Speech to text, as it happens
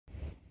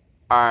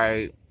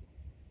Alright,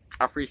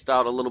 I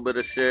freestyled a little bit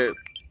of shit,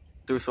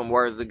 threw some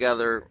words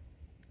together,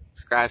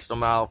 scratched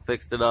them out,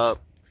 fixed it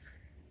up,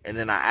 and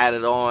then I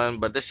added on,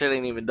 but this shit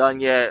ain't even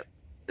done yet.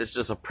 It's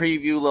just a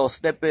preview, little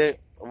snippet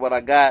of what I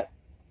got.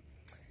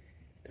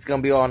 It's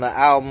gonna be on the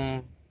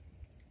album,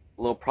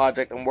 a little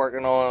project I'm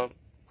working on,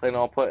 planning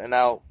on putting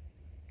out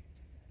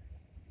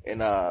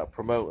and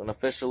promoting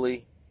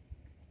officially,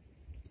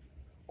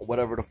 or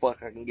whatever the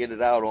fuck I can get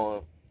it out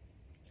on.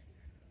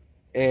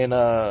 And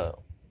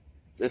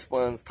this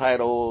one's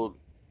titled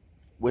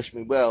Wish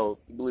Me Well.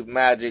 You believe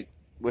magic,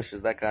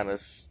 wishes, that kind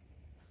of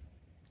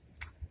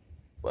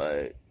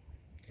but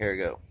here we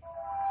go.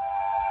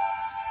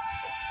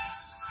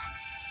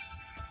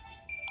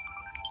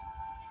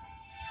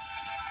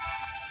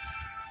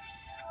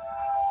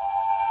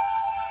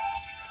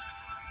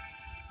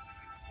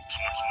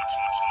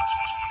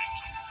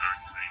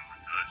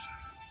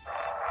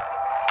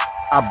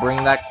 I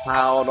bring that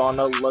cloud on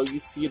the low,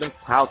 you see them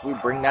clouds, we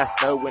bring that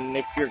snow. And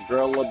if your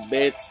girl a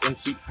bitch and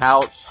she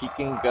pouts, she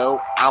can go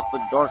out the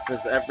door,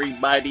 cause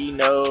everybody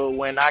know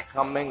when I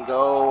come and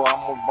go,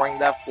 I'ma bring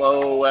that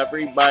flow.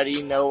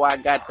 Everybody know I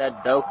got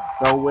that dough.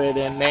 Throw it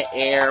in the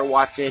air,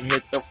 watch it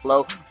hit the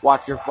flow.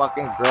 Watch your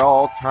fucking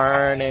girl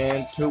turn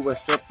into a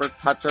stripper,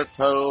 touch her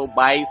toe,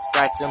 bite,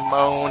 scratch and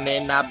moan,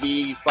 and I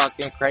be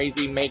fucking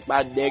crazy. Make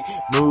my dick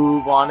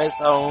move on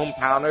its own,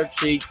 pound her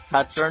cheek,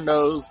 touch her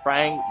nose.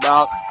 Frank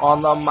Dog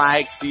on the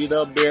mic, see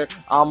the beard.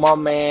 I'm a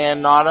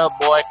man, not a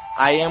boy.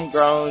 I am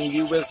grown,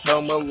 you is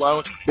home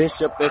alone.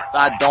 Bishop, if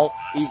I don't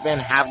even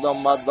have the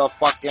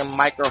motherfucking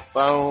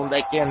microphone,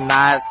 they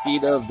cannot see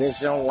the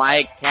vision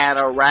like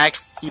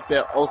cataracts. Keep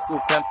it old school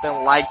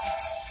pimpin' like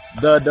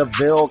the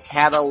DeVille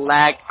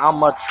Cadillac.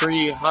 I'm a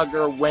tree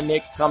hugger when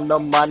it come to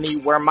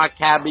money. Where my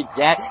cabbage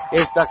at?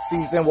 It's duck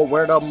season. Well,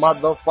 where the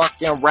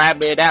motherfucking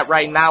rabbit at?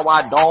 Right now,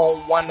 I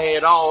don't want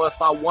it all.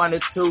 If I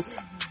wanted to,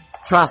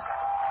 trust.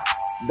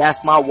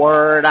 That's my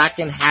word, I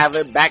can have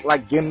it back.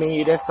 Like, give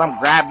me this, I'm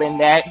grabbing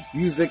that.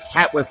 Use a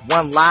cat with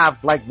one live,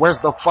 like, where's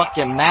the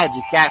fucking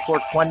magic at?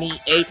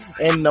 4:28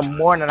 in the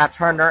morning, I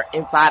turn her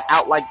inside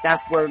out, like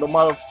that's where the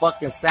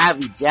motherfucking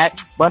savage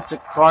at. Bunch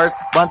of cars,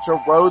 bunch of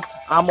roads,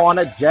 I'm on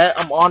a jet,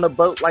 I'm on a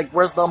boat, like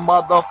where's the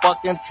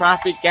motherfucking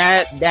traffic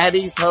at?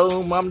 Daddy's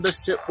home, I'm the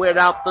shit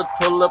without the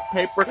toilet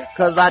paper,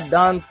 cause I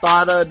done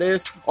thought of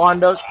this on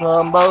the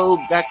commode.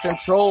 Got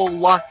control,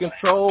 lock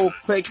control,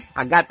 click,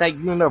 I got that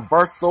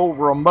universal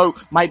remote.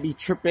 Might be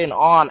tripping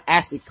on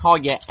acid, call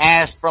your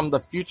ass from the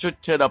future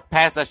to the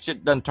past. That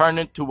shit done turned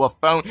into a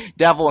phone.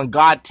 Devil and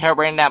God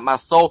tearing at my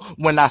soul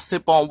when I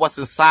sip on what's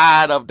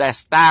inside of that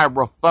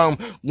styrofoam.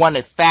 Want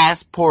it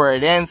fast, pour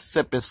it in,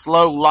 sip it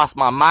slow. Lost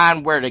my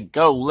mind, where to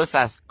go? Let's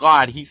ask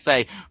God. He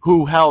say,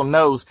 who hell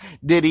knows?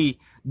 Did he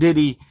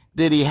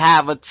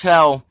have a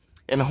tail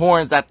and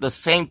horns at the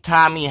same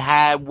time he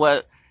had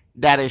what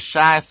that it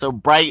shines so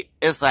bright?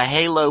 It's a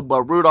halo,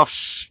 but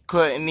Rudolph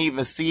couldn't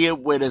even see it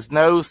with his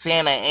nose.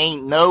 Santa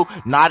ain't no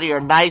naughty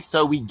or nice,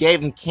 so we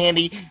gave him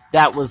candy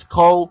that was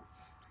cold.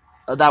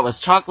 That was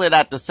chocolate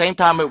at the same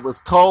time it was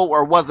cold,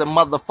 or was it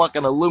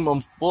motherfucking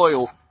aluminum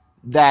foil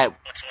that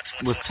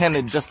was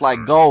tinted just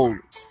like gold?